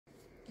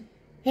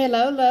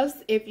Hello, loves.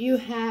 If you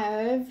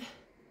have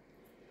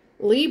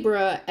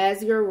Libra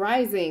as your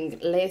rising,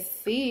 let's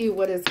see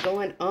what is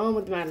going on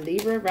with my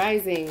Libra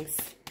risings.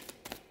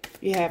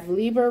 You have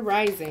Libra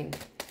rising.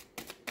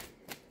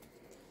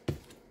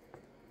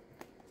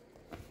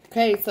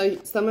 Okay, so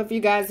some of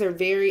you guys are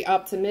very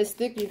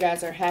optimistic. You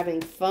guys are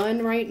having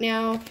fun right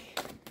now,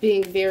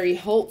 being very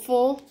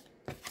hopeful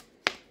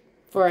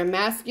for a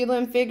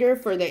masculine figure,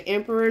 for the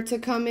Emperor to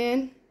come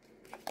in.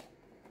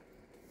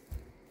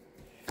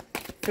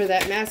 For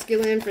that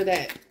masculine, for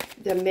that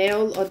the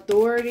male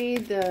authority,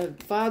 the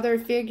father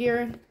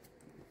figure.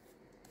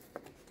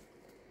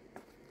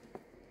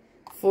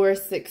 For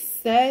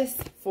success,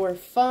 for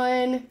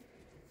fun.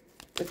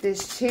 With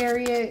this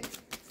Chariot,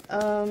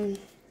 could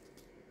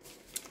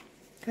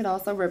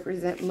also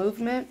represent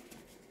movement,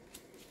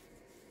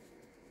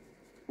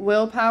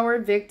 willpower,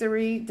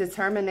 victory,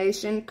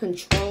 determination,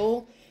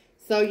 control.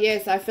 So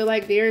yes, I feel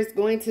like there's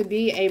going to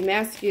be a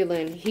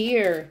masculine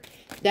here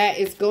that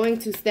is going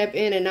to step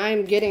in, and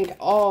I'm getting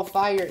all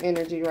fire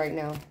energy right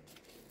now.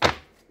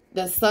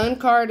 The Sun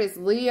card is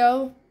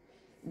Leo.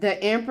 The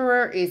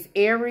Emperor is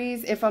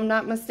Aries, if I'm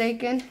not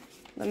mistaken.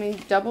 Let me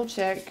double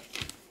check.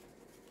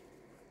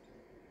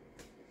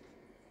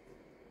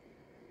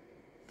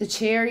 The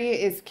Chariot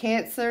is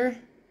Cancer.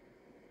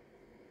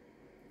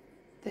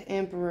 The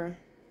Emperor,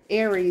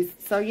 Aries.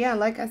 So yeah,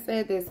 like I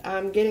said,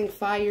 I'm getting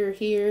fire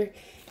here.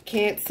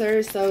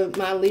 Cancer. So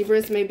my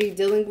Libras may be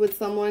dealing with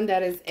someone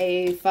that is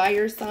a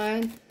fire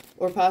sign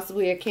or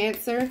possibly a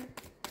Cancer.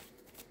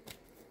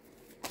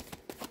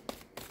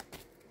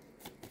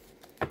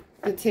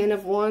 The Ten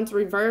of Wands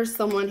reversed.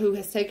 Someone who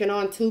has taken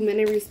on too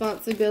many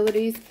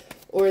responsibilities,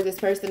 or this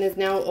person is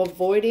now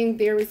avoiding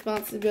their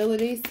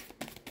responsibilities.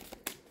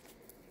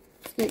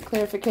 Let's get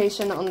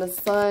clarification on the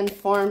Sun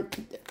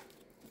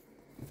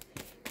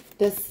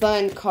the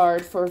Sun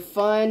card for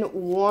fun,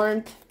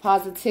 warmth,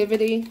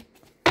 positivity.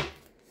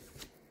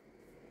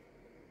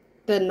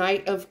 The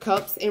Knight of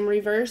Cups in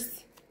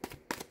reverse.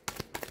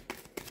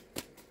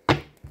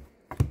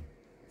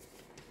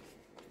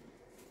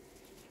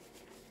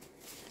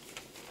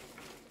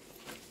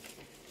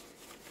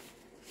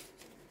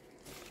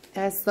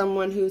 As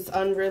someone who's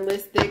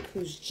unrealistic,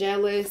 who's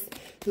jealous,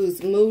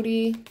 who's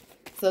moody.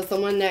 So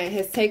someone that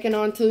has taken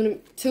on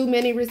too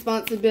many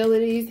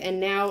responsibilities and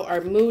now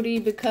are moody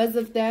because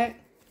of that.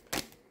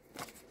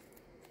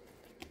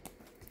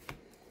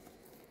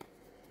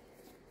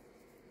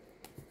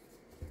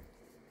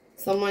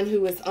 Someone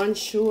who is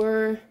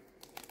unsure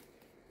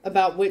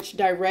about which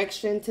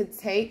direction to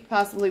take,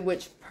 possibly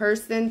which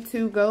person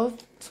to go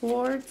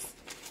towards,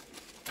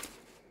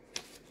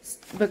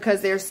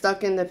 because they're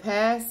stuck in the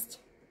past.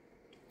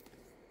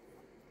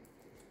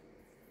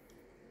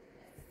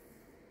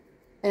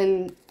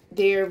 And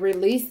they're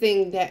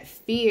releasing that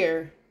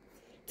fear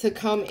to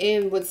come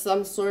in with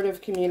some sort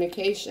of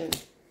communication.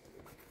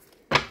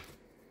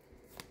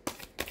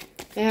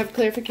 They have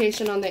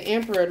clarification on the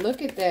Emperor.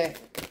 Look at that.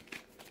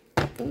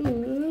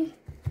 Ooh.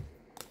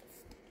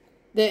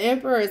 The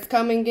Emperor is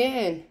coming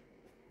in.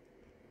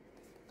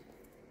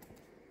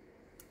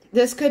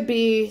 This could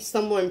be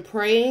someone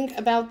praying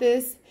about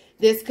this.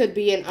 This could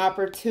be an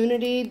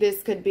opportunity.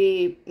 This could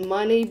be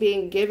money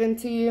being given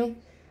to you.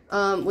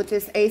 With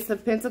this Ace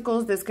of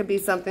Pentacles, this could be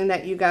something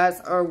that you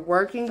guys are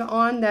working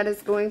on that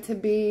is going to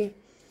be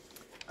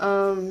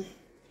a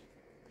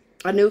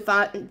new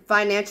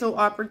financial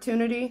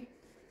opportunity,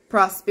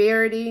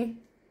 prosperity.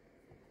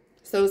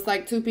 So it's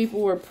like two people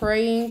were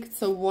praying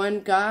to one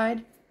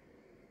God.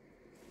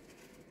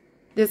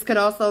 This could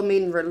also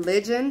mean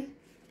religion.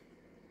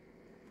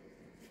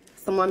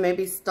 Someone may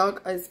be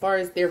stuck as far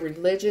as their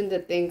religion, the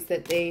things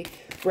that they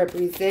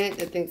represent,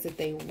 the things that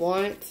they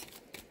want.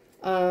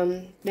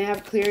 May I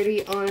have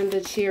clarity on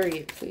the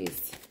Chariot,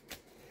 please?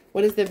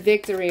 What is the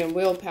victory and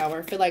willpower?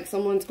 I feel like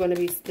someone's going to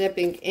be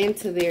stepping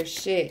into their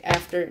shit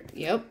after,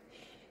 yep.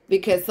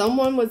 Because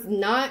someone was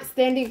not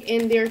standing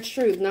in their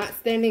truth, not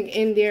standing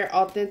in their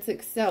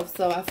authentic self.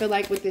 So I feel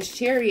like with this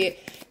Chariot,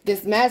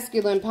 this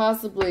masculine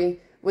possibly,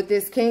 with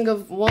this King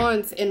of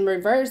Wands in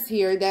reverse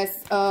here,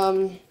 that's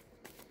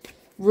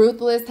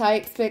ruthless, high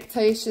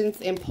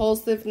expectations,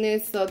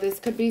 impulsiveness. So this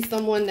could be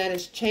someone that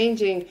is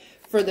changing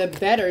for the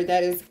better,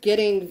 that is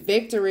getting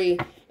victory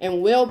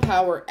and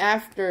willpower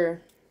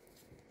after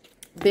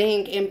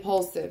being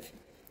impulsive.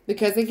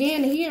 Because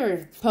again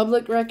here,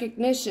 public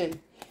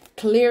recognition,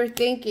 clear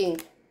thinking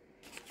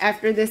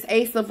after this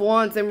Ace of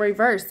Wands in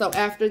reverse. So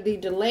after the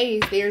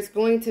delays, there's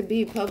going to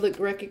be public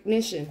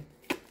recognition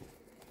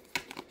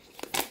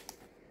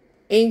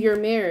in your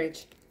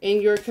marriage,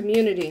 in your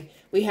community.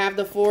 We have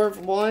the Four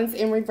of Wands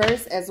in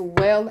reverse as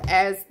well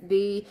as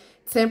the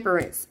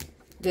Temperance.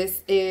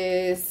 This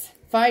is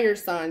fire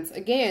signs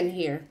again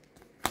here.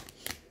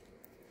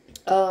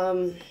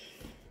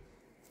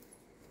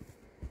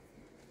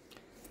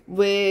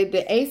 With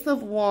the Ace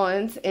of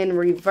Wands in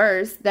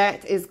reverse,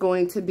 that is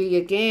going to be,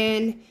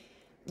 again,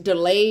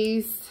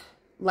 delays,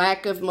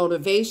 lack of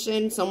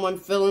motivation, someone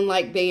feeling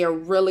like they are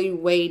really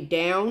weighed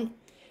down.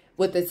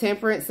 With the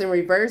Temperance in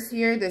reverse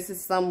here, this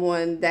is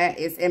someone that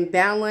is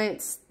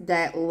imbalanced,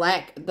 that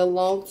lack the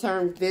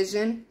long-term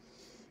vision.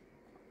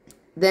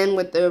 Then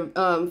with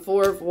the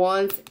Four of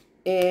Wands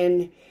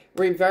in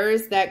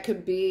reverse, that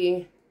could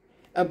be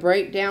a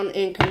breakdown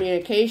in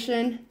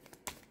communication,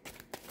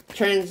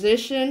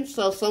 transition.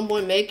 So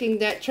someone making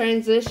that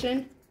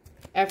transition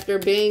after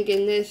being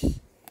in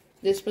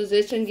this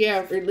position,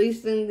 yeah,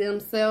 releasing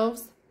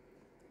themselves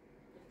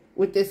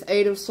with this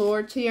Eight of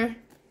Swords here.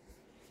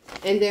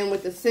 And then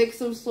with the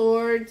Six of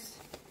Swords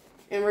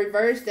in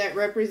reverse, that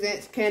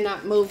represents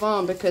cannot move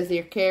on because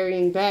they're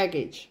carrying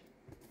baggage.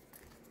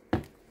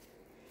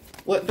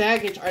 What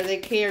baggage are they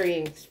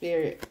carrying,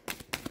 Spirit?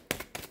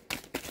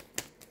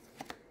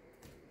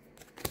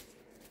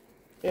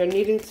 They're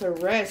needing to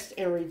rest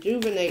and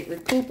rejuvenate,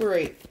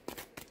 recuperate.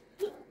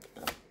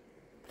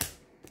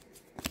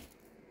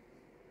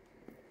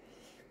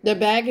 The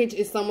baggage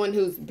is someone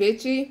who's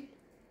bitchy,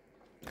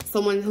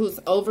 someone who's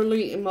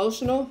overly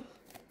emotional.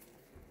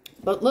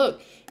 But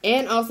look,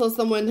 and also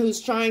someone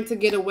who's trying to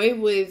get away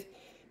with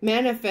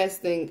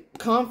manifesting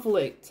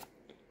conflict.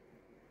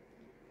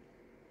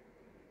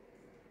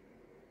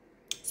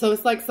 So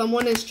it's like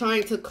someone is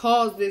trying to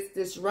cause this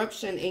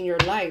disruption in your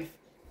life.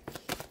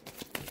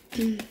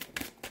 May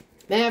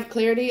I have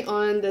clarity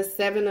on the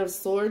Seven of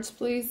Swords,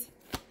 please?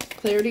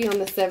 Clarity on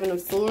the Seven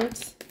of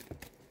Swords.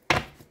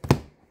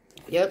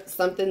 Yep,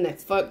 something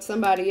that fucked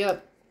somebody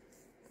up.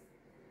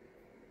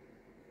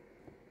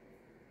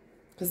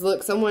 Because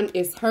look, someone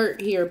is hurt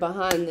here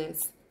behind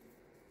this.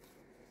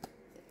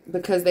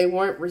 Because they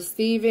weren't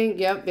receiving,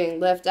 yep, being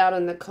left out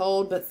in the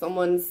cold, but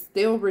someone's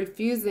still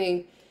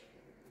refusing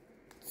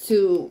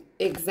to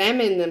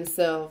examine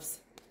themselves,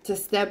 to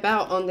step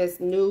out on this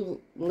new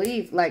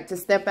leaf, like to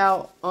step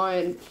out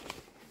on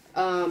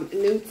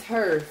new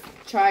turf,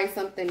 try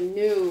something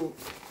new,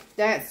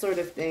 that sort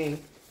of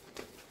thing.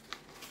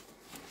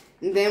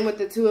 And then with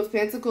the Two of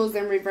Pentacles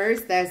in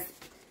reverse, that's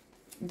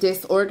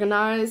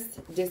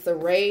disorganized,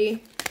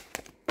 disarray.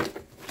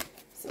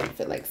 So I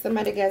feel like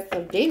somebody got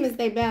some demons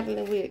they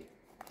battling with.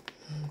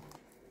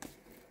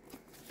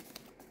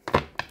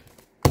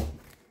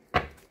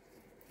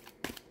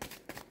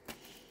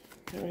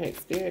 All right,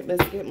 Spirit,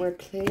 let's get more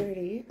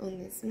clarity on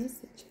this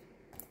message.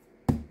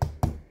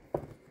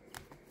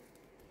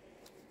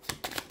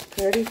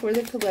 Clarity for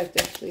the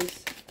collective,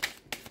 please.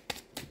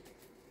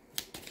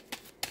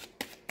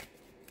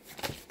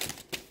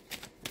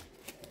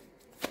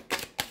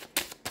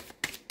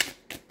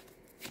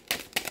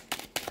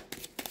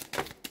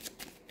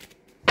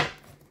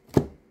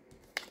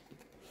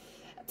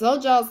 I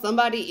told y'all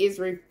somebody is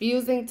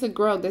refusing to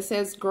grow. This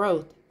says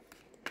growth.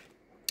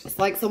 It's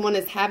like someone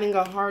is having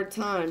a hard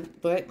time.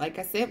 But like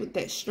I said, with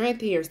that strength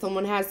here,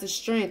 someone has the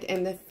strength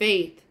and the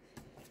faith.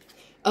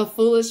 A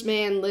foolish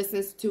man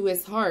listens to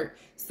his heart.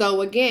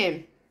 So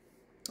again,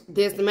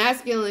 this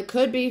masculine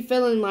could be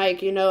feeling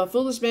like, you know, a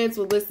foolish man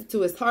will listen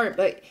to his heart.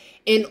 But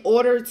in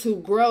order to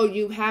grow,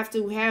 you have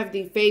to have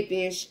the faith,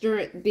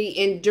 the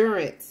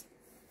endurance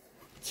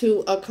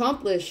to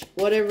accomplish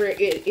whatever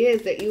it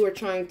is that you are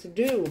trying to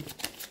do.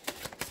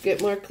 Let's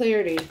get more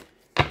clarity.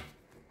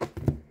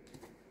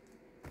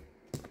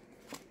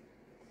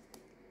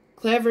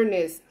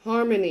 Cleverness,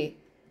 harmony,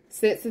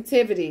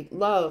 sensitivity,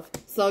 love.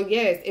 So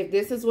yes, if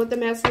this is what the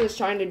masculine is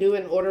trying to do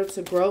in order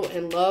to grow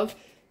and love,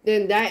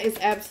 then that is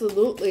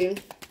absolutely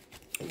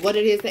what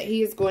it is that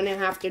he is going to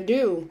have to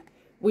do.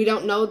 We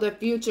don't know the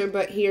future,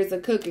 but here's a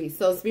cookie.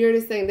 So Spirit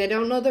is saying they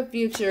don't know the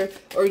future,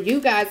 or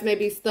you guys may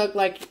be stuck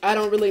like, I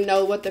don't really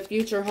know what the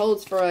future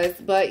holds for us.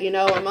 But, you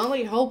know, I'm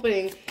only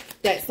hoping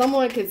that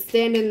someone can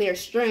stand in their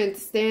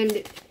strength,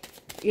 stand,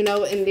 you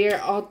know, in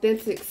their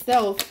authentic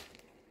self.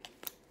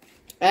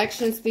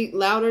 Actions speak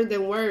louder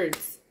than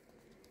words.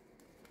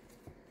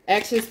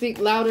 Actions speak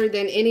louder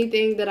than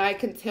anything that I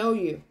can tell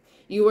you.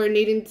 You are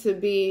needing to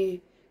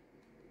be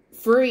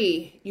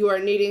free. You are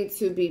needing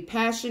to be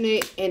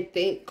passionate and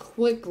think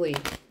quickly.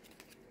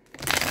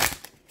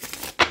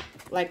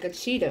 Like a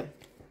cheetah.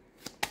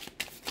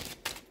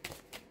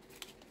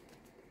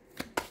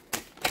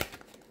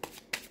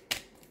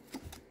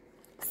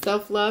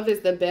 Self-love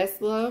is the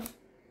best love.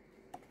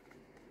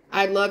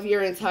 I love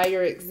your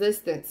entire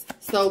existence.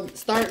 So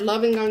start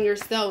loving on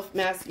yourself,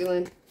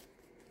 masculine.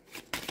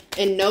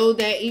 And know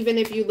that even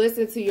if you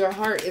listen to your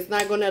heart, it's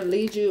not going to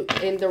lead you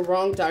in the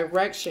wrong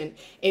direction.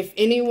 If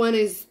anyone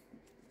is,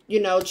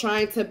 you know,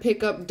 trying to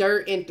pick up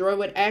dirt and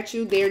throw it at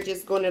you, they're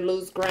just going to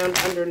lose ground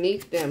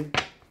underneath them.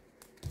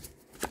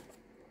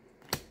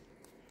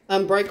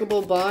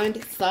 Unbreakable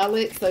bond,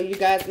 solid. So you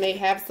guys may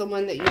have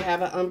someone that you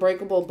have an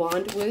unbreakable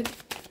bond with,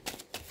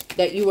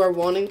 that you are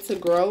wanting to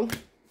grow.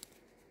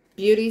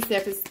 Beauty,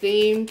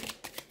 self-esteem.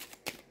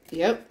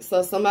 Yep.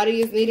 So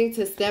somebody is needing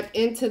to step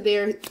into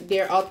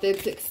their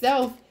authentic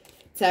self.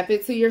 Tap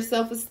into your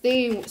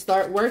self-esteem.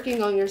 Start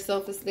working on your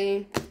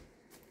self-esteem.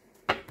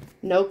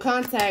 No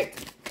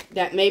contact.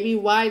 That may be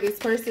why this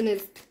person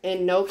is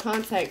in no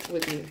contact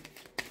with you.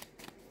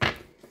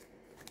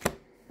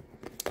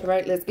 All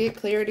right, let's get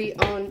clarity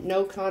on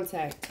no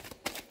contact.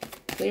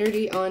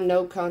 Clarity on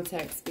no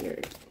contact,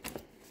 Spirit.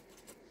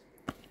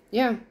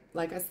 Yeah,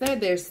 like I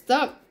said, they're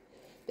stuck.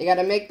 They got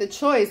to make the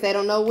choice. They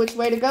don't know which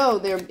way to go.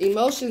 Their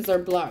emotions are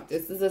blocked.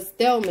 This is a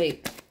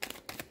stalemate.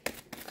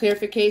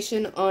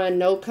 Clarification on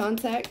no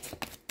contact.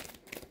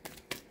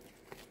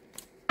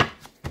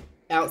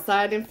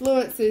 Outside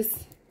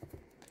influences.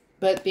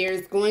 But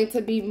there's going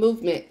to be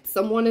movement.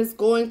 Someone is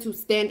going to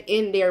stand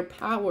in their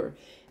power.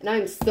 And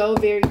I'm so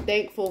very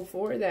thankful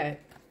for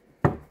that.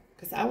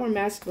 Because our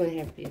masculine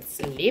have been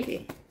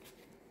sleeping.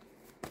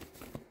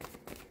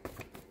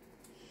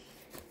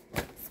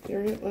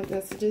 Spirit, what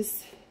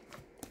messages?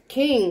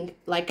 King,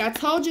 like I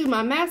told you,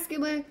 my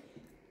masculine.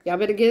 Y'all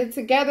better get it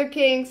together,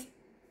 kings.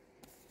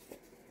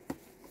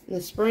 In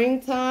the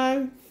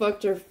springtime,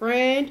 fucked your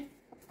friend.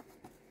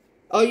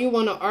 Oh, you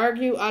want to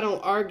argue? I don't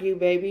argue,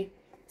 baby.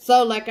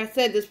 So, like I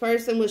said, this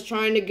person was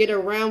trying to get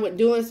around with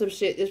doing some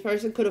shit. This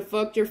person could have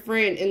fucked your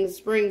friend in the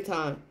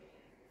springtime.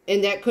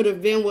 And that could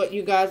have been what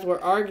you guys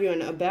were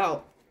arguing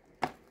about.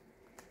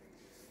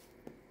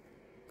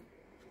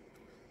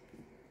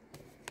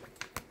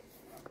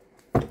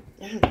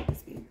 That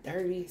must be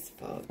dirty as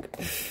fuck.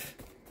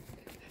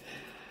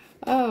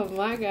 Oh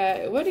my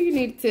God. What do you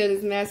need to tell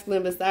this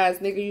masculine besides,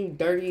 nigga, you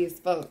dirty as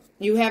fuck?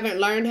 You haven't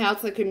learned how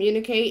to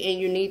communicate and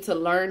you need to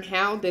learn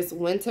how this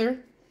winter.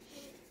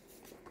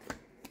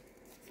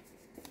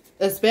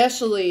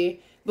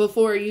 Especially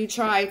before you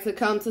try to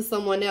come to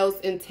someone else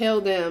and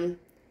tell them,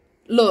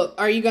 look,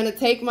 are you going to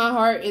take my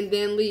heart and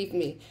then leave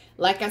me?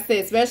 Like I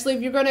said, especially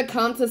if you're going to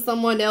come to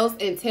someone else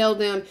and tell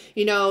them,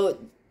 you know,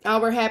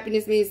 our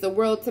happiness means the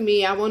world to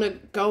me. I want to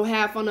go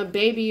half on a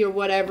baby or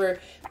whatever.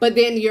 But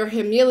then you're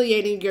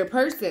humiliating your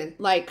person.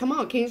 Like, come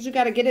on, kings, you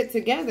got to get it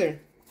together.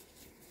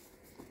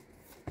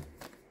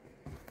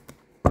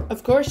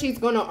 Of course, she's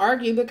going to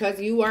argue because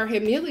you are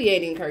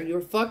humiliating her.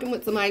 You're fucking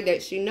with somebody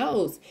that she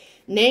knows.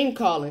 Name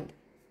calling.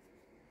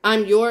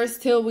 I'm yours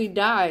till we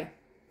die.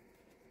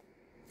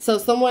 So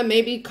someone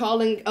may be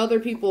calling other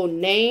people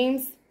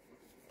names.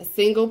 A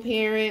single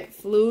parent,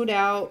 flued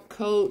out,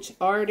 coach,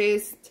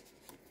 artist.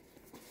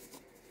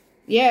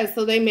 Yeah,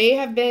 so they may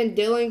have been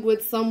dealing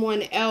with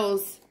someone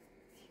else.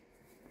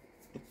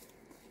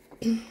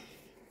 They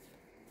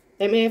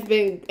may have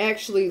been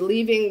actually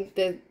leaving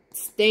the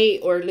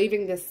state or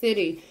leaving the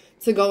city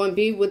to go and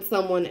be with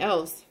someone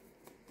else.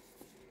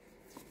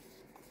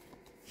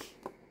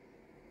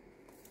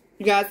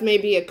 You guys may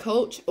be a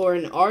coach or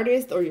an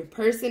artist, or your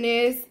person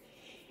is.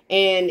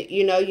 And,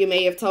 you know, you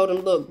may have told them,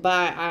 look,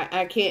 bye,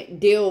 I can't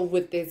deal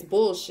with this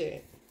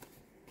bullshit.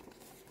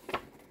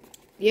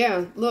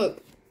 Yeah,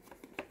 look.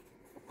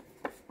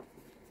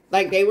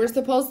 Like, they were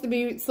supposed to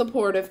be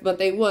supportive, but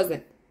they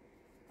wasn't.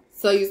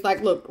 So he's like,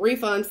 look,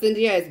 refund, send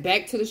your ass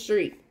back to the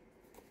street.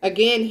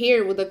 Again,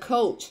 here with a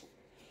coach.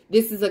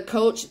 This is a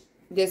coach.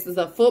 This is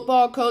a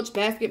football coach,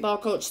 basketball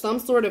coach, some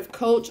sort of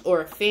coach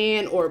or a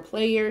fan or a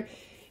player,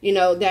 you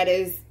know, that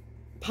is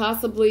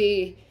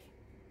possibly,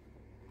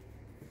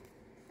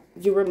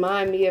 you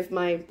remind me of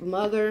my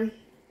mother.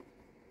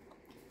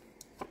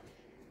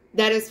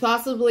 That is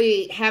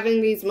possibly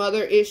having these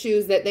mother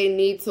issues that they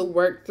need to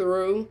work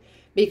through.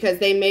 Because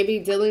they may be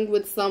dealing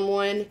with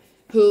someone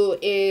who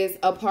is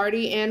a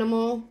party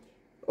animal,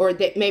 or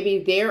that maybe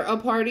they're a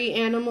party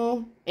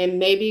animal and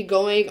maybe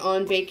going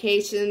on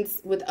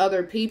vacations with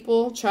other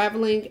people,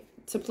 traveling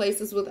to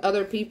places with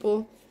other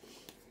people.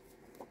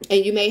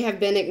 And you may have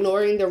been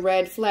ignoring the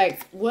red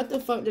flags. What the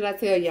fuck did I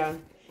tell y'all?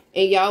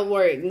 And y'all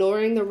were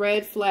ignoring the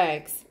red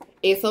flags.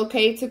 It's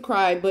okay to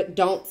cry, but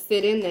don't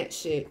sit in that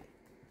shit.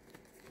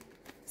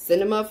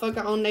 Send a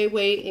motherfucker on their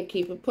way and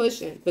keep it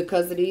pushing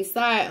because of these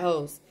side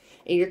hoes.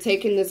 And you're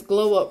taking this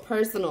glow up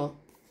personal.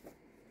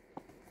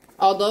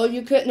 Although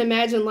you couldn't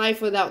imagine life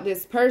without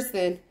this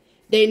person,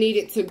 they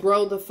needed to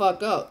grow the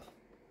fuck up.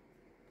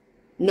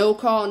 No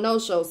call, no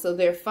show, so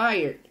they're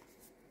fired.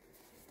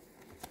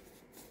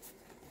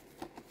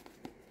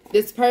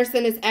 This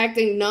person is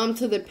acting numb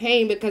to the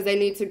pain because they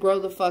need to grow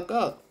the fuck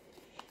up.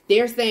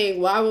 They're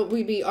saying, why would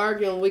we be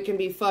arguing? We can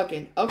be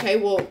fucking. Okay,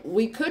 well,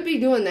 we could be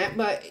doing that,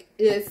 but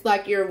it's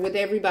like you're with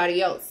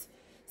everybody else.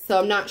 So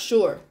I'm not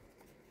sure.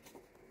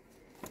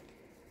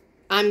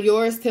 I'm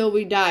yours till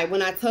we die.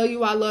 When I tell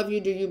you I love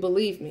you, do you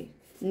believe me?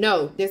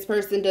 No, this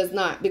person does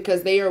not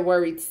because they are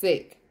worried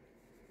sick.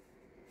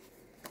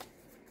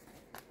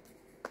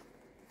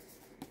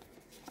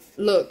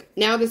 Look,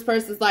 now this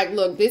person's like,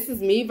 look, this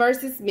is me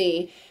versus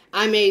me.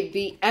 I made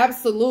the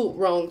absolute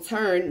wrong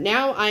turn.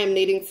 Now I am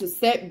needing to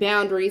set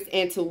boundaries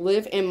and to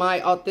live in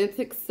my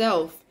authentic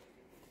self.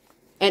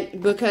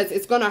 And because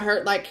it's going to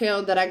hurt like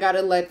hell that I got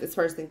to let this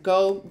person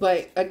go.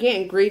 But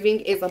again,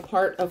 grieving is a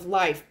part of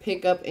life.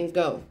 Pick up and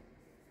go.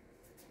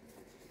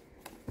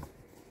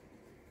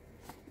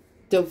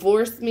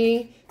 Divorce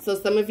me. So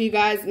some of you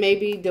guys may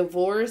be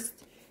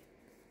divorced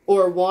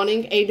or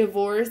wanting a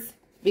divorce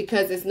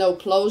because it's no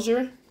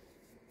closure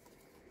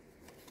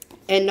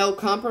and no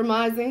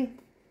compromising.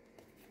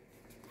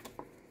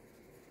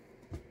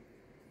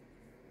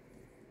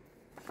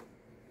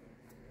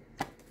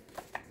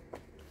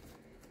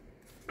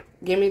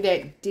 Give me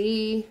that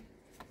D,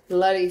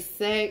 bloody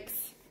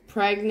sex,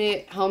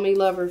 pregnant, homie,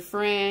 lover,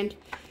 friend.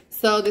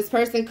 So this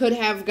person could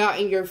have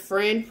gotten your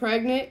friend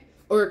pregnant,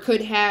 or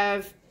could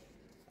have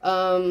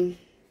homie,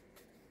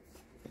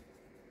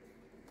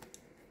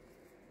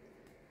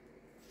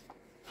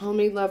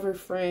 lover,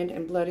 friend,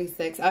 and bloody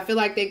sex. I feel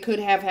like they could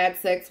have had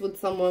sex with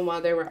someone while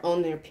they were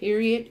on their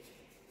period.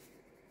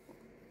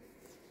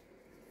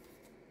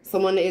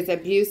 Someone is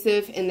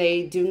abusive and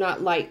they do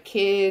not like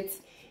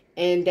kids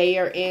and they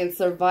are in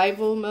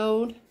survival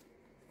mode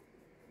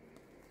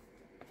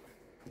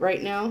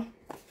right now.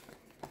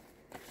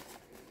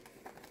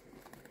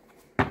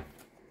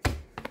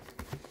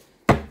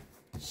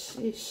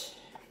 Sheesh.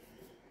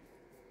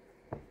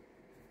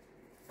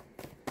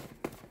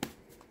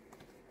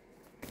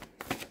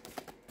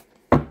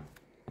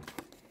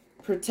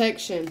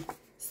 Protection.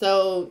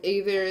 So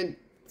either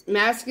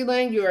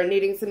masculine, you are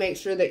needing to make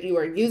sure that you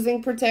are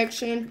using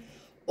protection,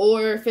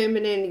 or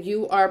feminine,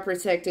 you are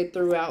protected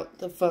throughout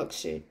the fuck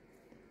shit.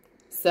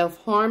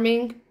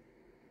 Self-harming.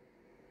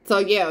 So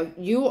yeah,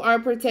 you are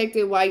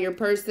protected while your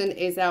person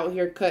is out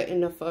here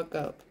cutting the fuck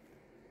up.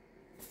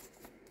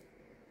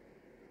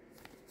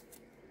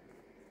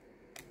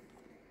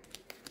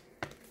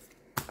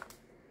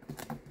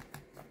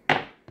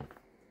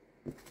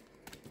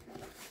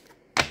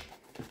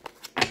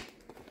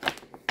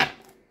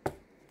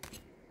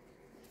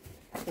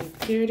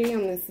 Clarity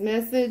on this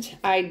message.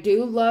 I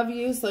do love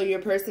you. So your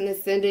person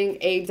is sending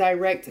a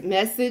direct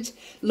message.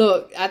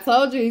 Look, I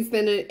told you he's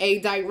sending a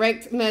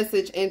direct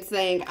message and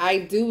saying, I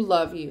do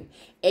love you.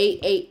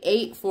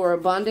 888 for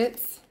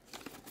abundance.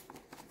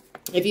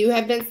 If you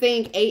have been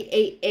seeing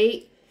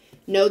 888,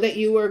 know that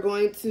you are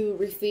going to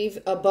receive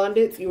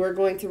abundance. You are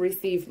going to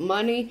receive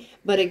money.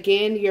 But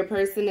again, your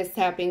person is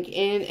tapping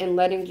in and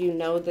letting you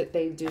know that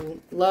they do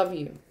love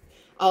you.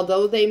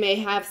 Although they may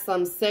have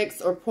some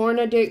sex or porn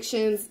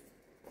addictions,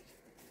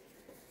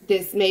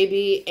 this may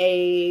be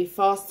a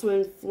false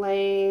twin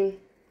flame.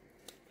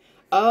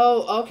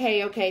 Oh,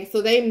 okay.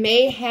 So they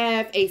may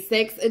have a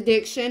sex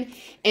addiction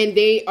and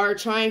they are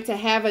trying to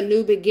have a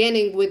new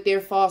beginning with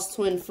their false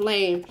twin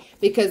flame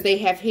because they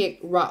have hit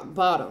rock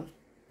bottom.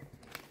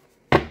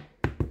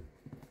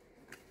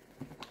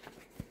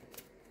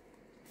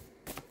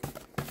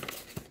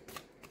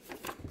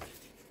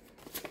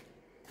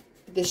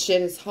 This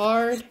shit is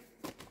hard.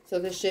 So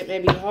this shit may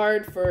be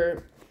hard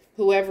for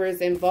whoever is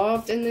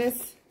involved in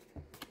this.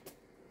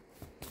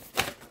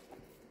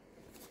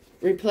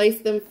 Replace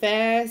them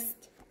fast.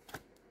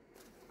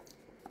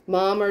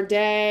 Mom or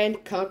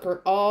dad, conquer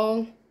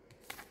all.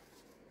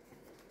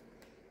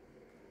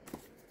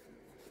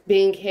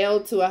 Being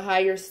held to a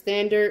higher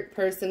standard,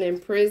 person in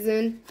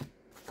prison.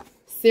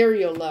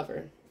 Serial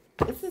lover.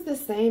 This is the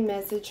same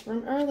message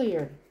from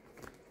earlier.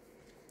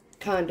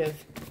 Kind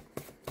of.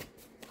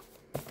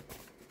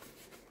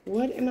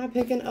 What am I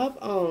picking up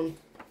on?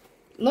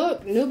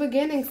 Look, new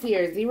beginnings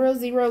here.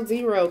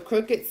 000,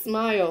 crooked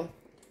smile.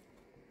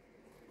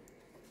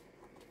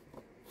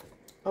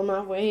 On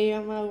my way,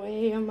 on my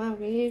way, on my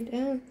way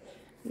down.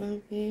 My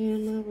way,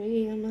 on my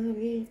way, on my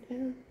way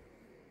down.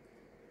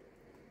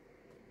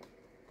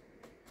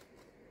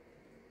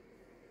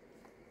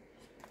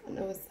 I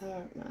know it's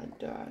hard, my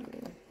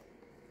darling.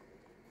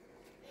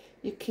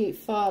 You keep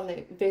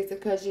falling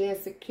because you're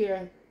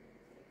insecure.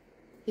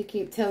 He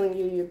keep telling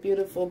you you're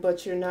beautiful,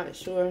 but you're not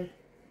sure.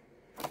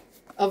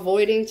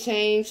 Avoiding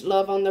change,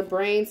 love on the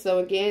brain. So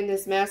again,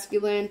 this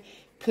masculine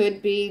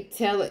could be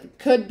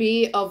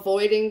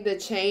avoiding the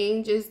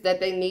changes that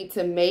they need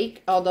to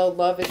make, although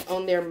love is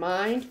on their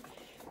mind.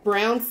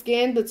 Brown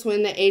skin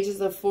between the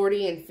ages of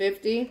 40 and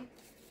 50.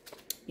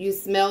 You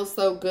smell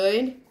so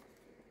good.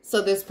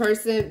 So this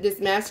person,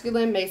 this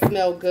masculine may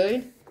smell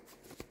good.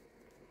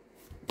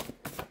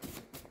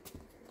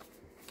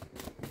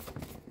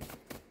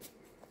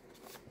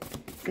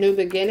 New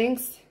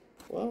beginnings.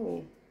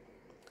 Whoa.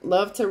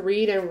 Love to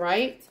read and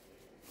write.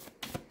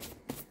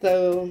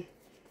 So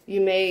you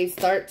may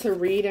start to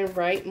read and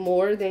write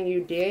more than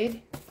you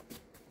did.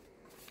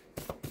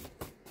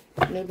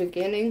 New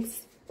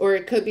beginnings. Or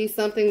it could be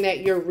something that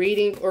you're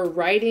reading or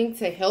writing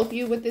to help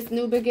you with this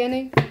new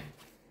beginning.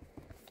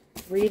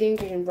 Reading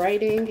and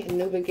writing and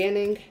new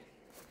beginning.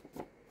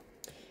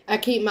 I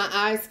keep my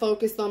eyes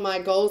focused on my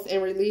goals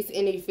and release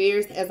any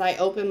fears as I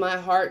open my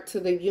heart to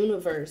the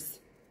universe.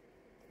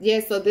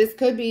 Yes, so this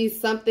could be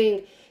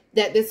something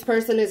that this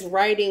person is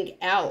writing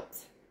out,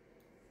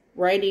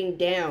 writing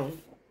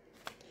down.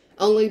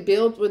 Only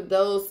build with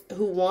those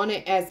who want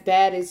it as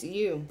bad as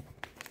you.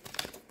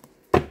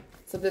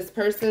 So this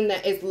person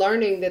that is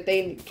learning that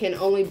they can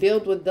only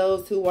build with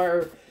those who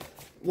are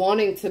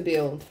wanting to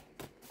build.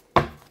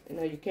 You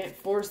know, you can't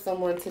force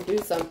someone to do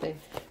something.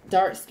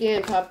 Dark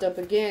skin popped up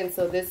again.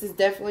 So this is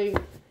definitely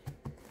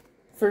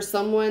for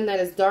someone that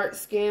is dark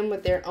skinned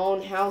with their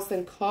own house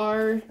and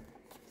car.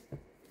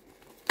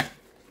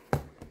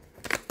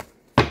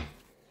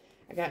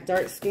 I got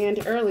dark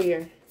skinned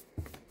earlier.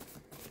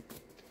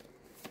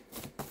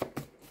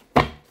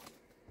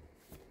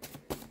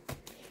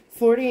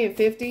 $40 and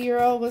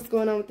 50-year-old. What's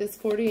going on with this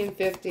 40 and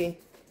 50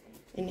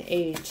 in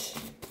age?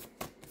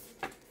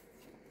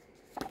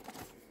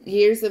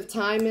 Years of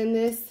time in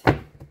this.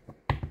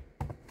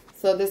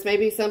 So this may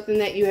be something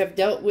that you have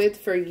dealt with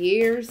for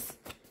years.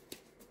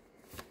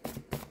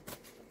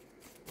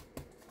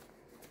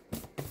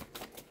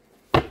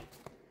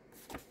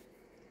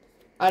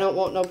 I don't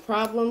want no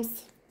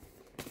problems.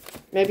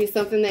 Maybe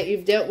something that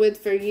you've dealt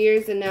with for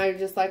years and now you're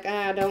just like,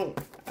 I don't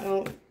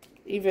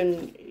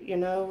even,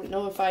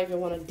 know if I even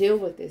want to deal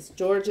with this.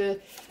 Georgia,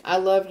 I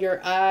love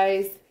your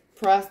eyes.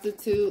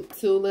 Prostitute,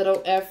 too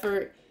little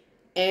effort,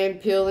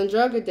 and pill and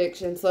drug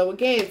addiction. So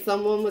again,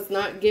 someone was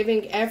not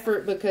giving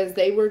effort because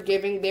they were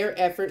giving their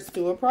efforts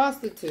to a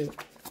prostitute.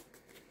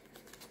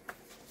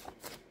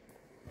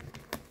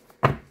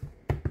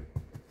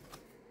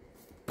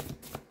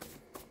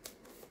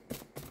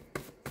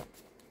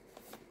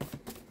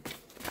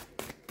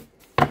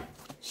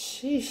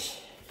 Sheesh.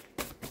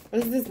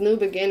 What is this new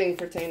beginning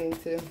pertaining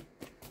to?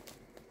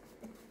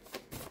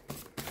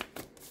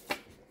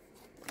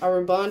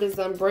 Our bond is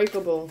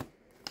unbreakable.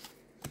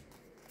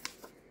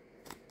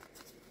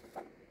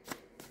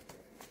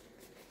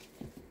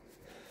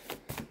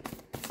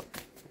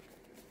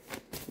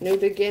 New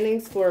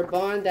beginnings for a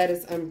bond that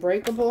is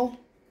unbreakable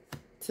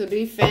to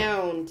be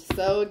found.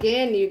 So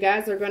again, you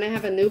guys are going to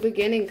have a new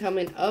beginning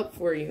coming up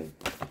for you.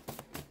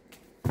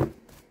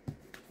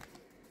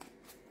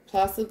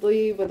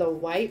 Possibly with a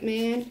white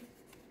man.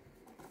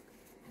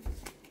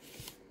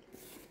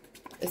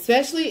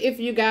 Especially if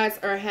you guys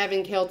are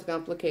having health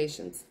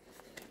complications.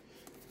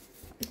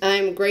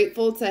 I'm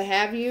grateful to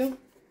have you.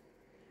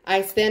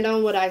 I stand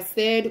on what I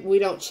said. We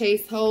don't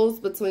chase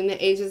hoes between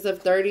the ages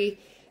of 30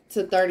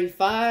 to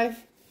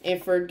 35. And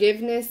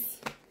forgiveness.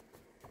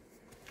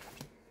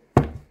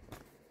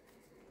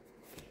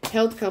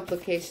 Health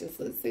complications.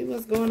 Let's see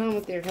what's going on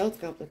with their health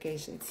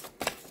complications.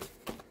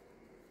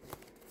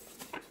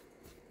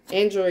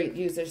 Android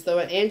user. So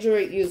an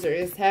Android user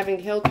is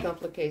having health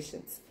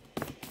complications.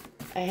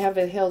 I have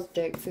a health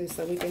deck too,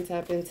 so we can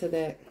tap into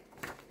that.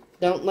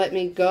 Don't let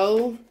me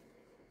go.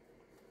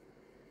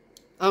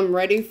 I'm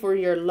ready for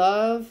your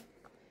love.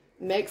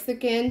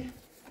 Mexican.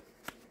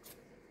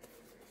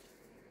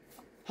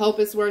 Hope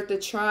it's worth a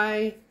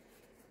try.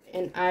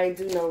 And I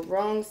do no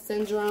wrong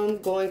syndrome.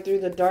 Going through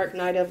the dark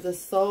night of the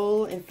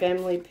soul. And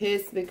family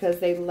pissed because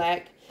they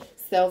lack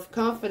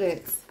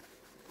self-confidence.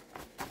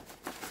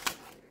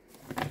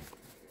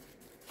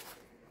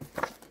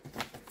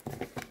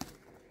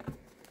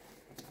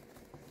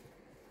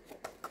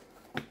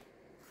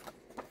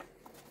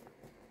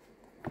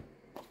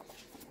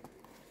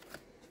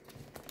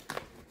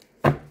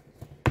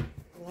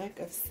 Lack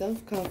of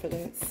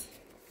self-confidence.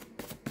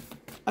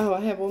 Oh,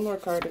 I have one more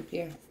card up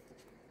here.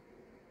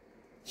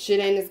 Shit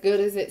ain't as good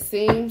as it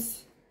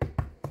seems.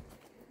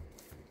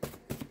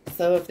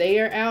 So if they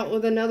are out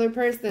with another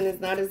person, it's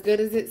not as good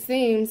as it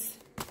seems.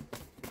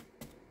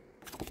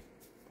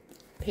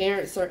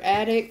 Parents are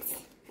addicts.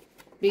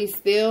 Be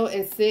still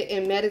and sit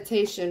in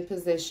meditation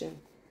position.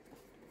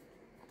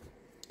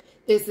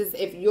 This is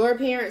if your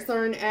parents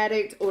are an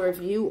addict or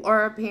if you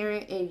are a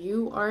parent and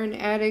you are an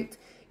addict.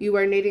 You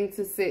are needing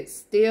to sit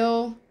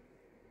still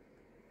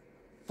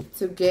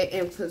to get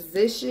in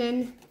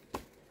position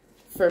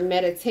for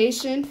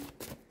meditation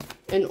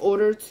in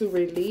order to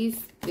release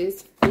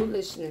this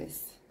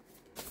foolishness.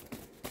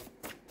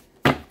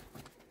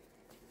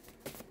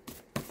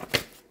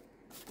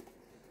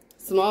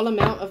 Small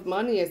amount of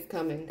money is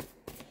coming.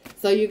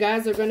 So you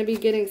guys are going to be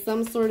getting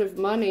some sort of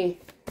money.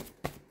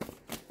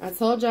 I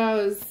told y'all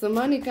there was some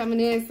money coming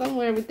in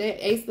somewhere with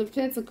that Ace of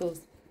Pentacles.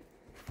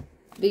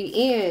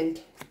 The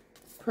end.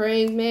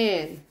 Praying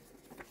man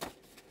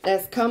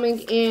that's coming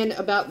in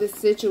about this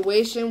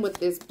situation with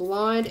this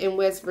blonde in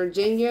West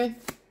Virginia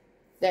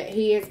that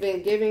he has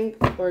been giving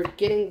or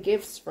getting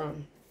gifts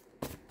from.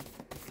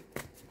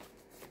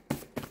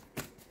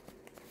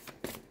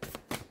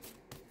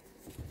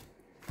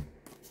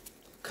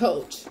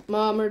 Coach,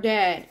 mom or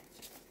dad.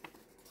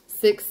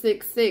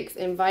 666,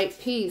 invite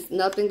peace.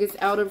 Nothing is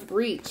out of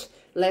reach.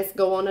 Let's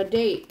go on a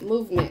date.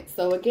 Movement.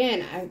 So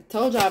again, I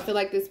told y'all I feel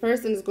like this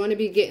person is going to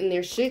be getting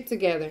their shit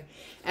together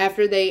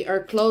after they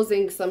are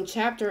closing some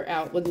chapter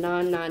out with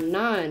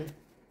 999.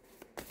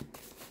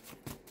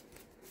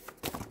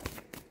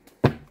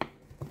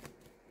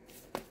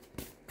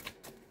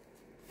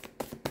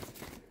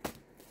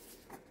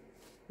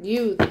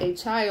 Youth, a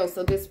child.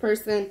 So this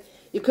person,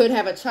 you could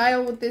have a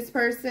child with this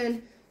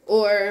person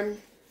or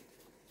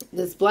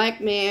this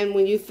black man.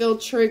 When you feel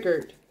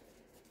triggered,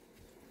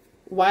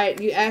 why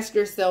you ask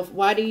yourself,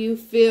 why do you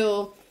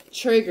feel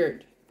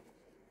triggered?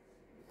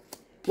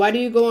 Why do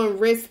you go and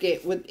risk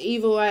it with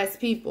evil ass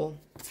people?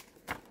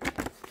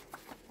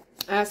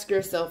 Ask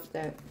yourself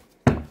that.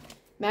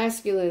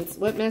 Masculines,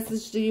 what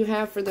message do you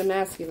have for the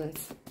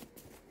masculines?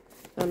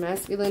 The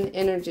masculine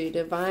energy,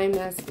 divine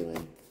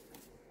masculine.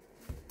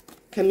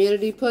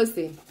 Community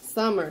pussy,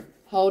 summer,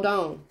 hold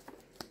on.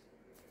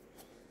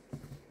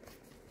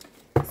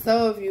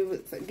 So if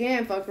you,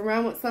 again, fuck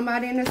around with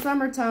somebody in the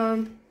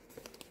summertime.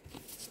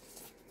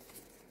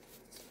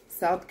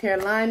 South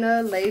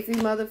Carolina, lazy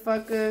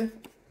motherfucker.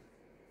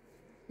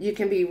 You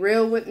can be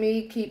real with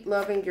me. Keep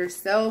loving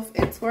yourself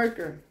and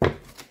twerker.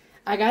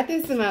 I got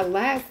this in my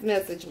last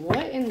message.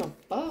 What in the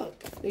fuck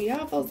do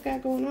y'all folks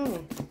got going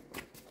on?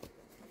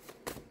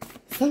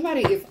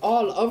 Somebody is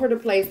all over the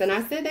place. And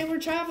I said they were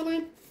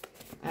traveling.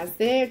 I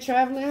said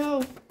traveling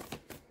home.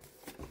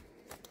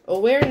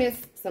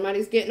 Awareness.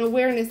 Somebody's getting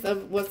awareness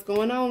of what's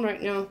going on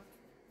right now.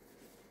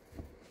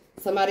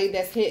 Somebody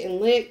that's hitting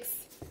licks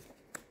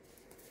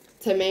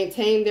to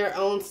maintain their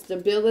own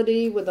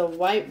stability with a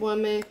white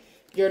woman.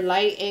 Your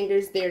light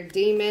angers their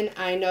demon.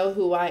 I know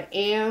who I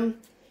am.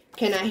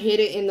 Can I hit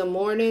it in the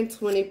morning?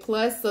 20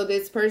 plus. So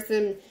this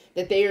person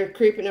that they are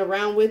creeping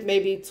around with,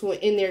 maybe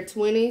in their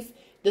 20s,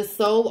 the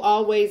soul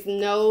always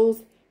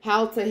knows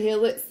how to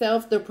heal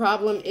itself. The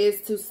problem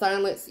is to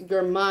silence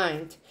your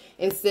mind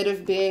instead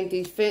of being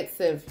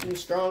defensive. You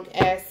strong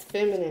ass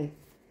feminine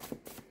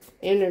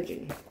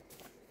energy.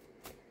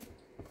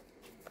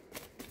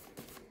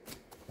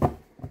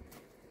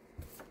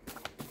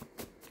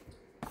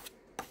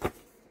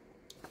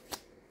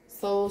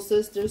 Soul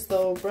sister,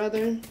 soul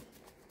brother.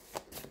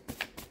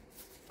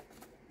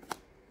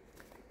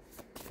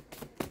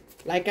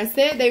 Like I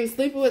said, they were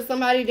sleeping with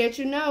somebody that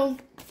you know.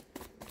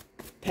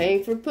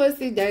 Paying for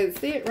pussy.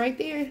 That's it right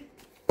there.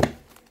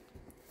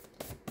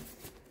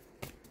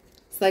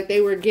 It's like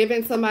they were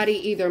giving somebody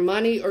either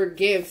money or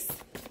gifts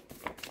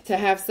to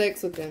have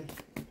sex with them.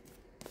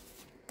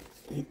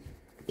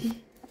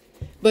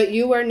 But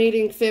you are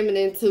needing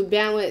feminine to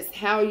balance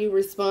how you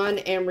respond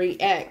and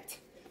react.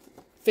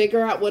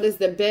 Figure out what is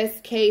the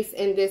best case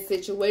in this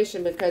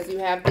situation because you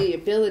have the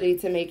ability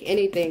to make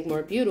anything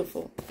more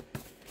beautiful.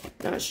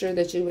 Not sure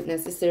that you would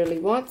necessarily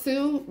want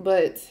to,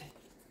 but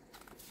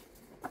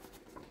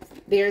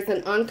there's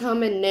an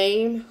uncommon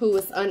name who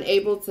is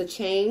unable to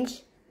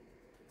change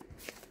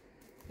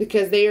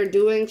because they are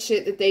doing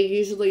shit that they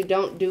usually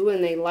don't do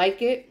and they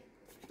like it.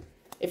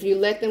 If you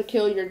let them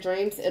kill your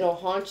dreams, it'll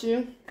haunt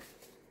you.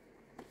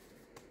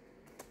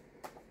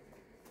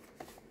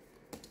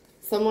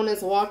 Someone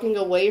is walking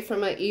away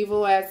from an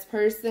evil-ass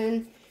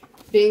person,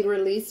 being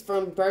released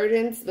from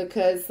burdens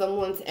because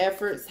someone's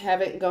efforts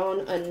haven't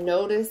gone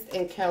unnoticed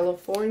in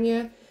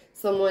California.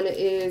 Someone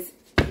is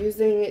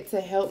using it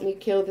to help me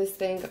kill this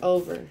thing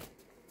over.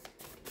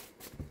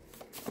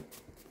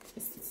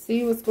 Let's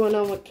see what's going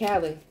on with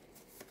Cali.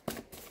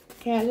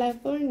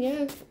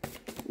 California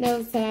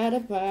knows how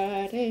to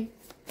party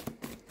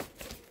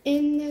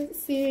in the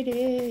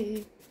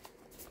city.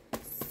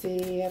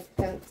 City of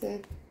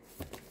Compton.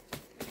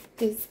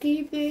 Just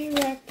keep it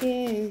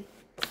rocking.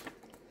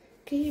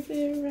 Keep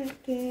it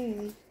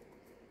rocking.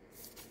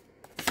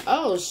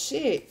 Oh,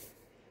 shit.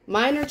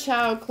 Minor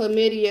child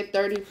chlamydia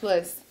 30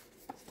 plus.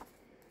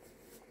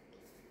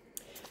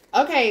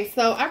 Okay,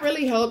 so I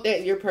really hope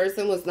that your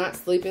person was not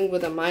sleeping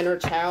with a minor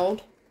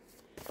child.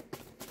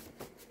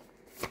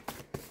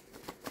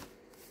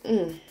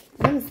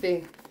 Let me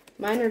see.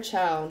 Minor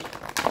child.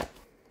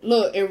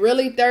 Look, and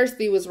really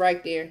thirsty was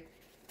right there.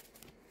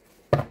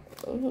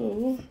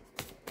 Ooh.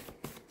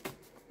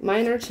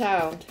 Minor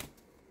child.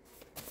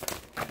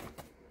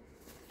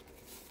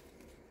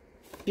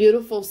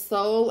 Beautiful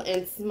soul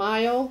and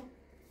smile.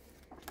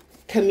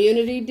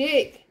 Community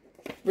dick.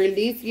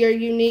 Release your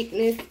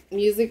uniqueness.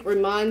 Music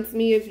reminds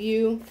me of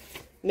you.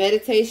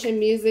 Meditation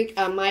music.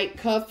 I might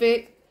cuff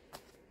it.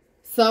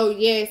 So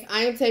yes,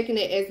 I am taking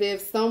it as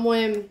if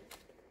someone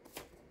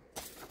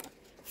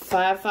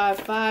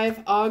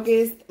 555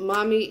 August,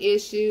 mommy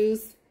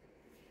issues.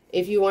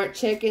 If you aren't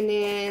checking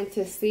in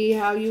to see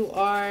how you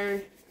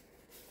are.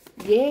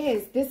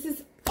 Yes, this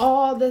is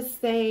all the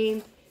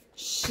same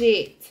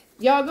shit.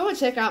 Y'all go and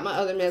check out my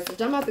other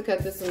message. I'm about to cut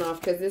this one off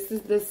because this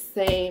is the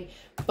same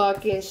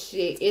fucking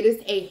shit. It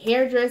is a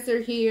hairdresser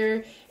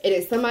here. It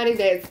is somebody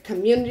that's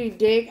community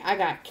dick. I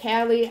got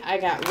Cali. I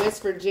got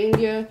West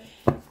Virginia.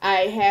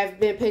 I have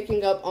been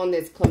picking up on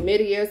this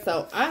chlamydia.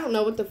 So I don't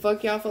know what the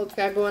fuck y'all folks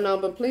got going on.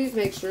 But please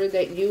make sure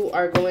that you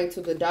are going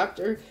to the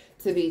doctor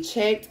to be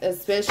checked.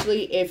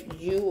 Especially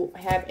if you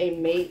have a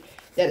mate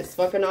that is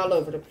fucking all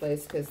over the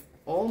place. Because,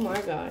 oh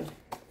my God.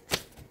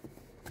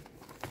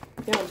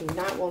 Y'all do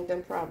not want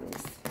them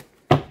problems.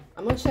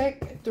 I'm going to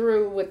check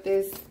through with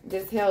this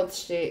health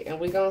shit. And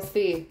we're going to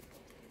see.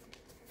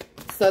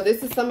 So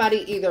this is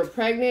somebody either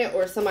pregnant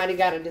or somebody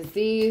got a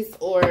disease.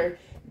 Or,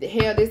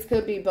 hell, this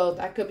could be both.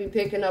 I could be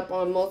picking up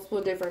on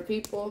multiple different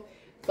people.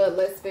 But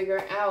let's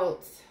figure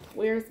out.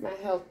 Where's my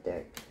health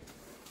deck?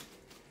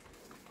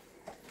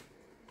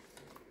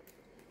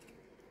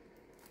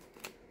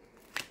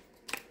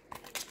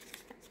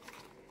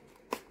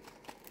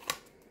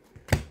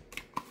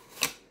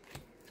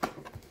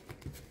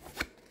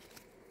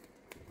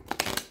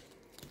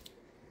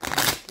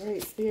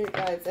 Great spirit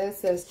guides,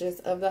 ancestors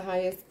of the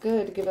highest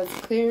good, give us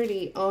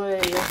clarity on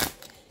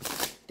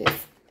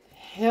this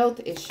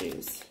health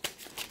issues.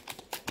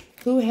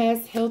 Who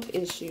has health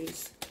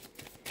issues?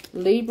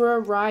 Libra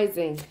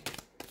rising.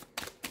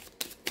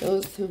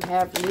 Those who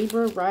have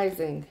Libra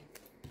rising.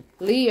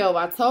 Leo,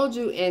 I told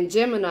you, and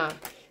Gemini.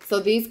 So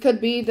these could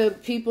be the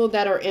people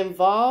that are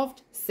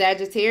involved.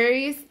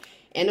 Sagittarius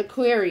and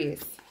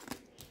Aquarius.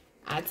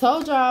 I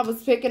told y'all I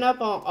was picking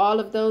up on all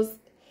of those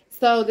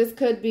So this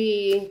could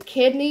be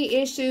kidney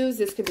issues.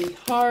 This could be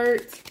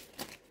heart,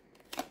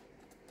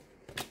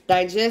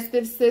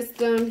 digestive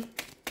system.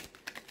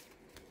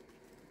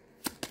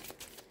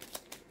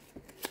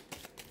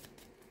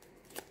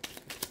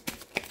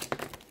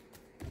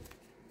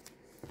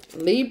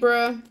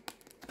 Libra,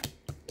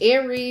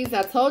 Aries.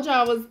 I told you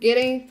I was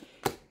getting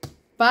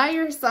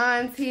fire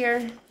signs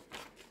here.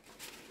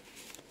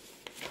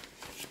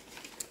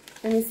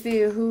 Let me see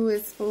who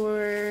is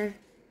for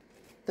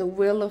the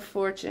Wheel of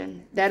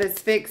Fortune. That is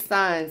fixed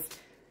signs.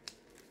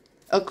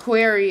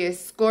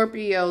 Aquarius,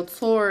 Scorpio,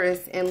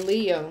 Taurus, and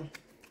Leo.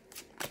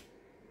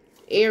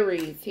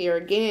 Aries here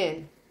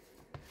again.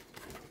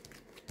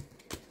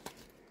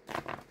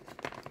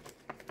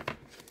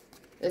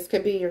 This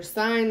could be your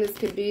sign. This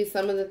could be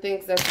some of the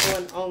things that's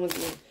going on with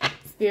you.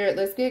 Spirit,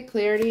 let's get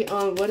clarity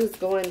on what is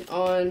going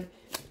on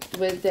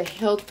with the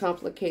health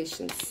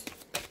complications.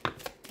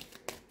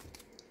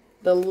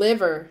 The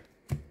liver,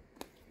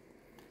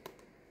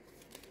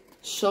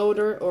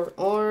 shoulder or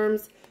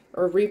arms,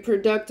 or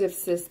reproductive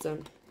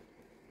system.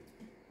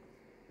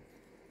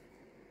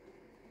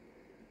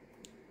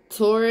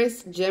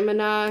 Taurus,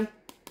 Gemini,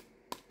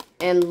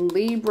 and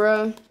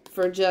Libra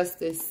for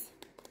justice.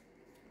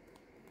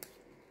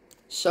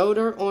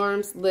 Shoulder,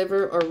 arms,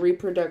 liver, or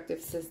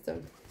reproductive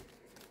system.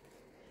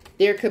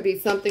 There could be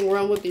something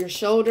wrong with your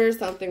shoulder,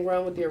 something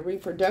wrong with your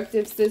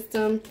reproductive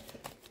system,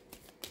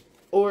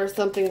 or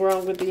something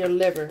wrong with your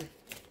liver.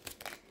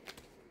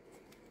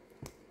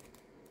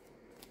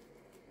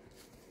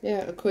 Yeah,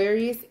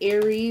 Aquarius,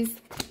 Aries.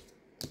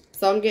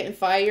 So I'm getting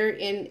fire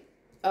in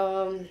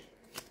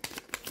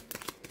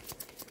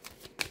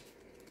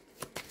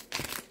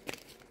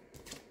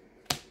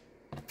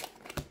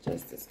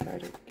Justice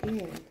card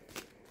again.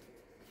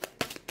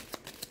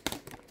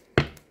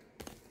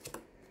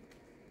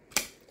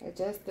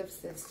 Digestive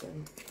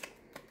system.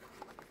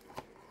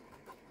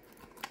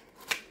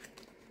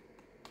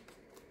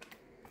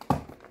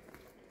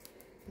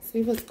 Let's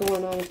see what's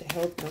going on with the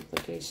health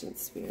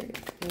complications, Spirit.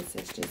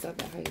 Messages of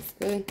the highest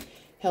good.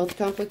 Health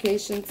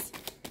complications.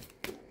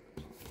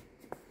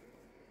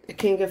 The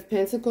King of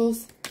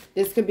Pentacles.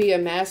 This could be a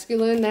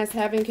masculine that's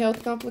having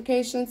health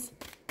complications.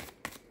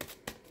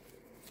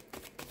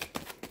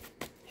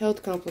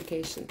 Health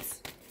complications.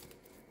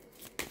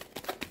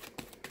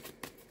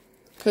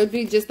 Could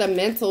be just a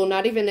mental,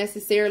 not even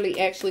necessarily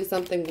actually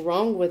something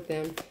wrong with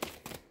them.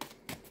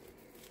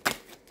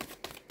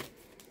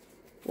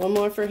 One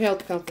more for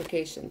health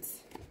complications.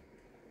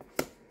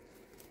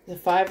 The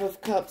Five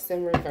of Cups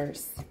in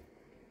reverse.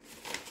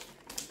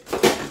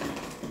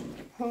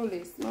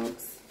 Holy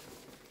smokes.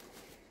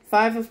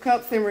 Five of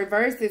Cups in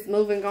reverse is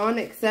moving on,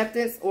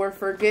 acceptance, or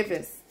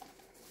forgiveness.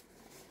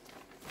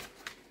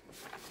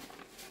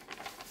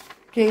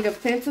 King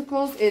of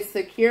Pentacles is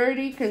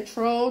security,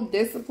 control,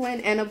 discipline,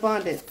 and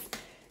abundance.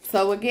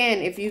 So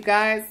again, if you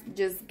guys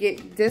just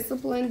get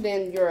disciplined,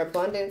 then your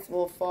abundance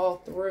will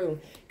fall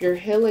through. Your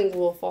healing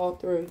will fall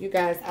through. You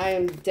guys, I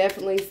am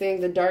definitely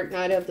seeing the dark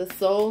night of the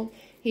soul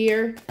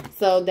here.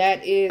 So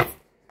that is,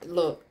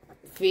 look,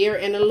 fear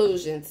and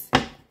illusions.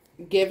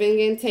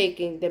 Giving and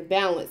taking, the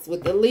balance.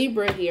 With the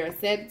Libra here, I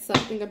said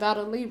something about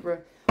a Libra.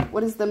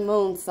 What is the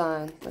moon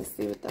sign? Let's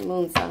see what the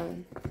moon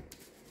sign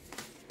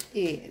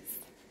is.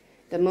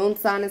 The moon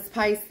sign is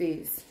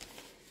Pisces.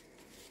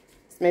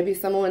 It's maybe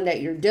someone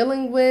that you're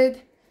dealing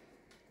with.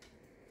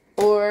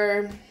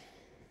 Or,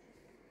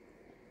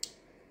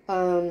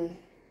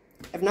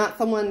 if not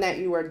someone that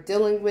you are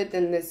dealing with,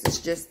 then this is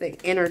just the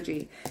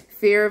energy.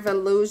 Fear of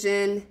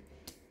illusion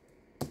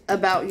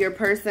about your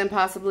person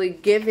possibly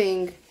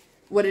giving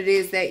what it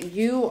is that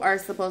you are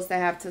supposed to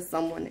have to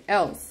someone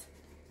else.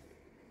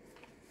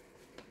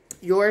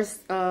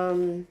 Yours,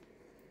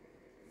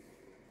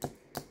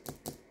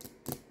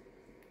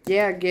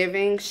 yeah,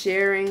 giving,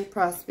 sharing,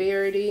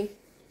 prosperity.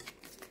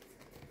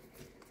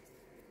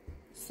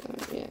 So,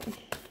 yeah.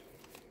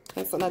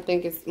 That's what I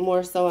think is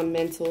more so a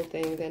mental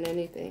thing than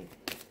anything.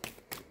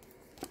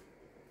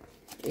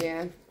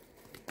 Yeah.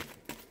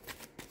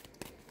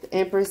 The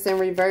Empress in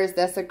reverse,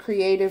 that's a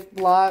creative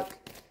block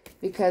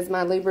because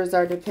my Libras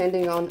are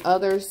depending on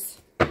others.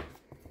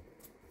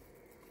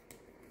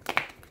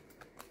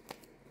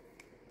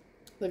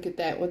 Look at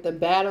that with the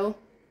battle.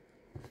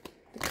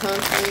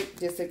 Conflict,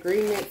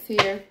 disagreements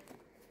here.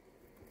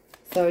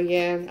 So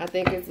yeah, I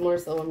think it's more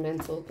so a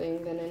mental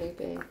thing than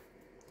anything.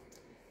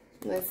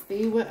 Let's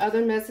see what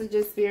other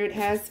messages Spirit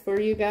has for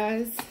you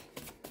guys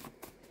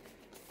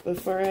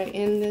before I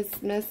end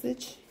this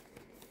message.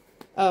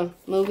 Oh,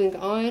 moving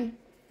on.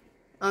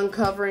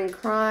 Uncovering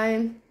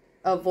crime.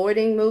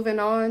 Avoiding moving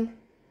on.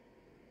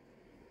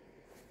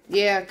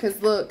 Yeah,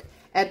 because look,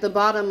 at the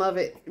bottom of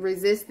it,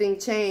 resisting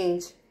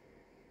change.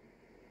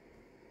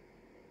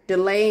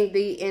 Delaying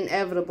the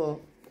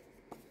inevitable.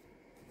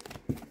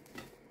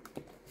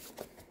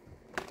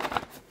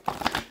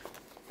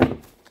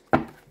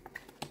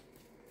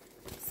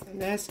 So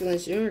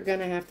masculines, you're going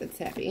to have to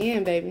tap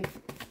in, baby.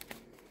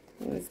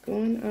 What's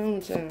going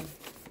on, child?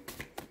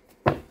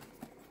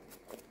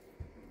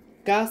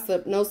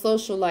 gossip, no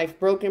social life,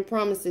 broken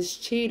promises,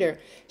 cheater,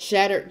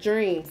 shattered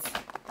dreams.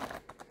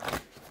 I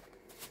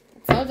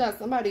told y'all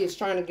somebody is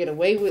trying to get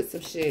away with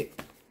some shit.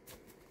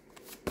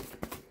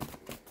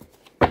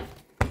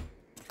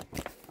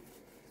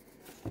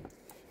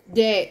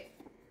 Debt,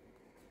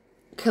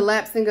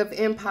 collapsing of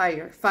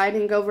empire,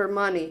 fighting over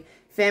money,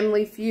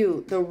 family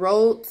feud. The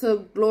road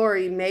to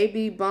glory may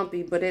be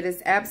bumpy, but it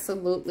is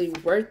absolutely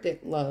worth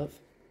it, love.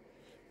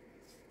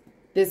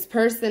 This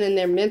person and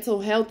their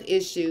mental health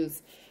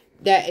issues,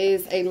 that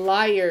is a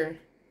liar.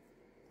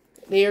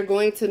 They are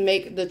going to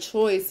make the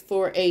choice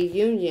for a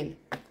union.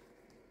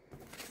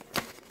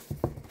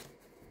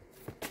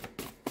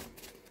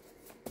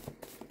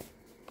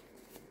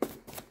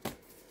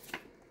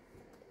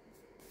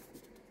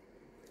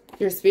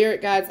 Your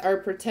spirit guides are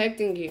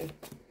protecting you.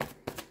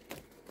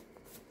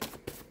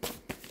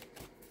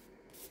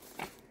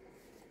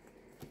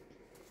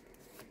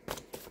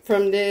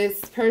 From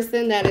this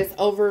person that is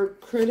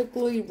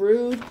overcritically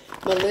rude,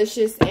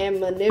 malicious,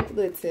 and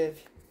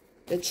manipulative.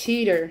 The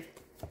cheater.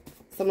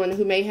 Someone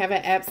who may have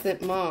an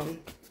absent mom.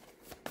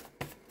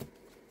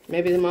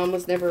 Maybe the mom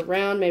was never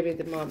around. Maybe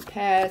the mom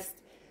passed.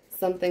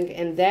 Something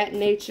in that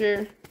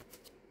nature.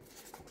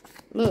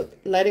 Look,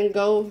 letting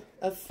go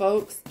of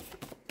folks.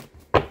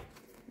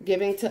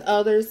 Giving to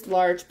others,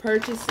 large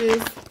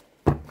purchases.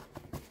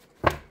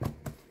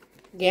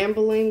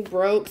 Gambling,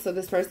 broke. So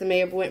this person may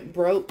have went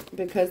broke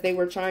because they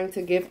were trying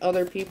to give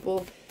other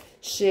people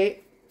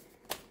shit.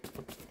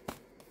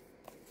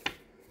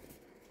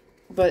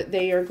 But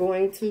they are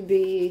going to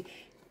be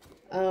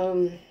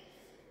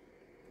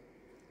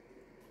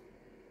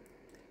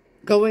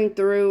going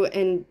through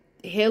and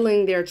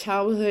healing their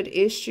childhood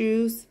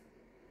issues.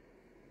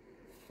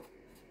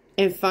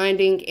 And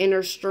finding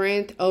inner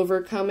strength,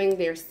 overcoming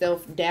their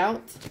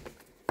self-doubt.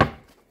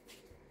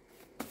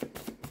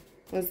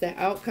 What's the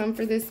outcome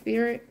for this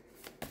spirit?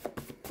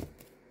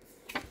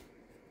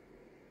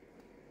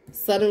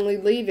 Suddenly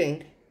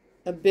leaving.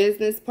 A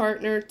business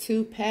partner,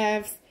 two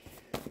paths,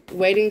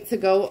 waiting to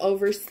go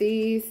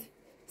overseas.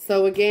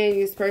 So again,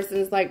 this person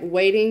is like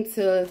waiting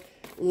to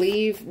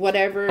leave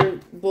whatever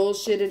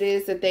bullshit it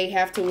is that they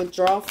have to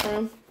withdraw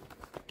from.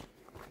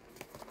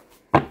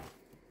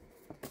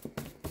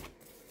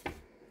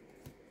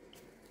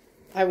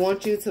 I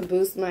want you to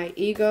boost my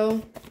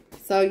ego.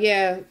 So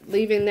yeah,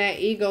 leaving that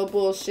ego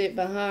bullshit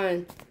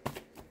behind.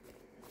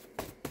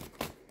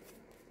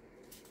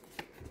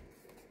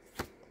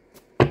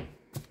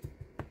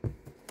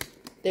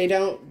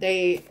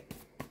 They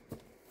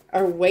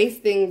are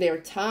wasting their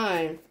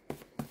time.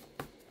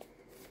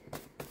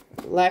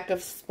 Lack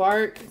of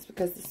spark. It's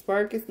because the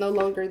spark is no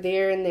longer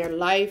there in their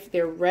life.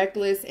 They're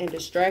reckless and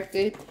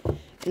distracted.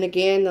 And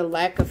again, the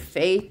lack of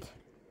faith.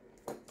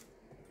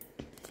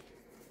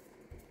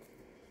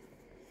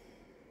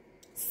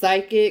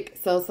 Psychic,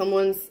 so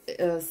someone's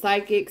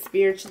psychic,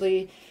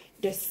 spiritually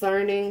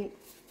discerning,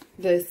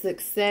 the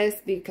success,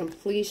 the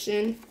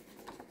completion.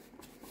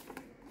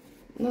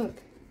 Look,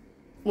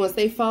 once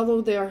they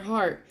follow their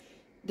heart,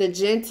 the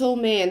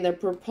gentleman, the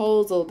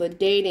proposal, the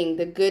dating,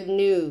 the good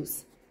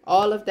news,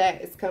 all of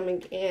that is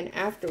coming in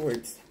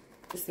afterwards.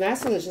 This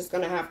masculine is just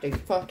going to have to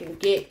fucking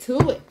get to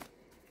it.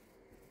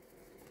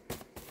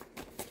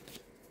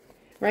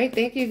 Right,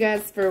 thank you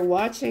guys for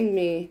watching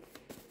me.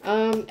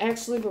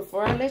 Actually,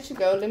 before I let you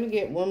go, let me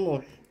get one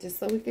more, just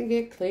so we can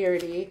get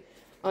clarity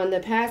on the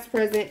past,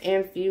 present,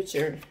 and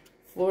future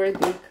for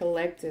the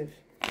collective.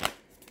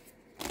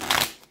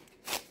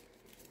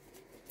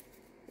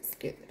 Let's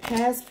get the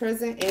past,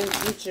 present, and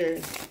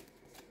future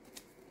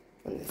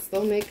on the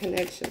soulmate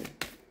connection,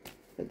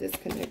 for this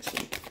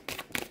connection.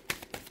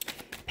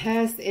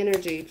 Past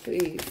energy,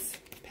 please.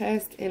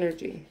 Past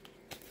energy.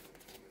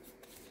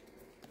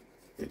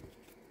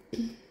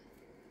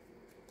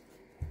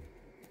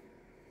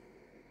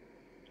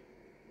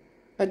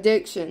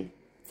 Addiction.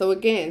 So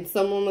again,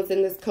 someone was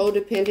in this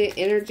codependent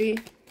energy.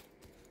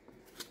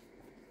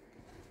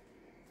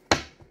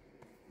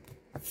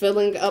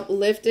 Feeling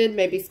uplifted,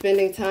 maybe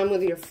spending time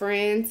with your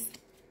friends.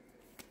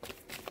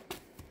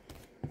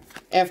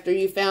 After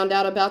you found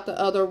out about the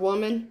other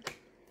woman.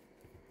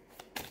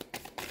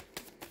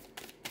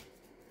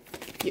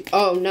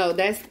 Oh no,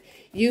 that's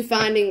you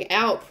finding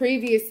out.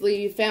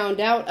 Previously, you found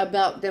out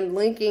about them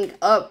linking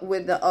up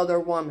with the other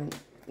woman.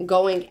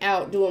 Going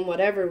out, doing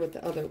whatever with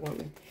the other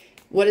woman.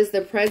 What is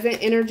the present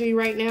energy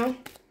right now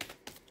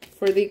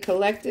for the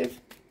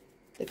collective?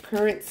 The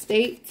current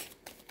state.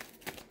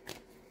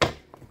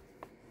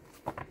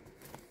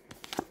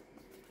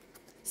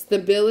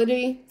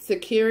 Stability,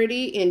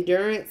 security,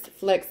 endurance,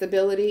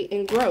 flexibility,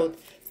 and growth.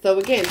 So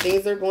again,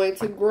 things are going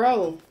to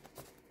grow.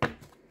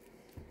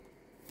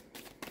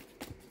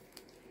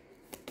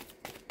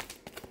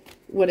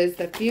 What is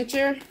the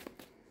future?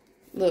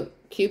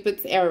 Look,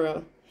 Cupid's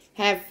arrow.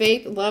 Have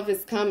faith, love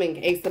is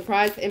coming. A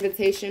surprise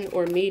invitation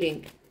or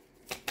meeting.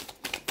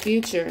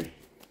 Future.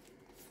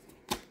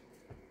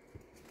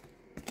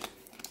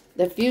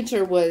 The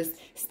future was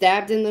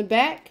stabbed in the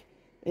back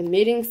and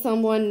meeting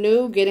someone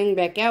new, getting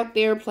back out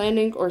there,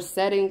 planning or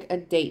setting a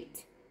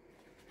date.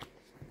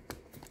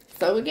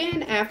 So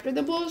again, after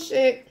the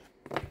bullshit,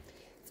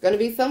 it's going to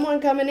be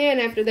someone coming in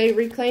after they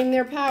reclaim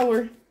their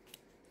power.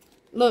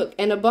 Look,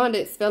 and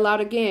abundance fell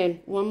out again.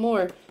 One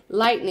more.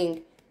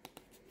 Lightning.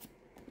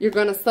 You're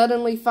going to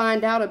suddenly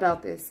find out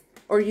about this.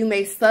 Or you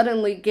may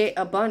suddenly get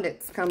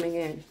abundance coming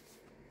in.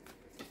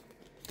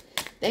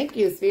 Thank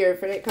you, Spirit,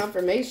 for that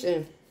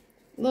confirmation.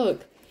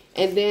 Look.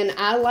 And then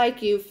I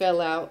like you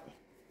fell out.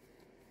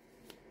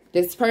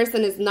 This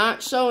person is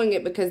not showing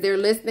it because they're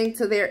listening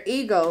to their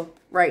ego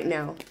right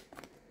now.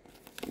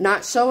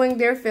 Not showing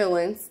their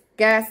feelings.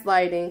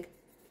 Gaslighting.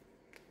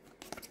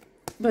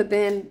 But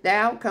then the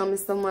outcome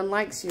is someone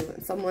likes you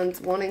and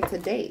someone's wanting to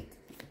date.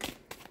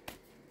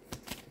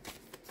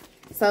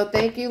 So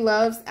thank you,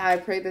 loves. I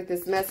pray that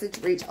this message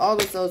reach all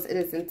the souls it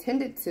is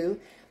intended to.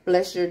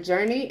 Bless your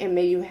journey and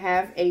may you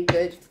have a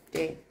good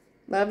day.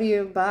 Love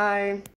you. Bye.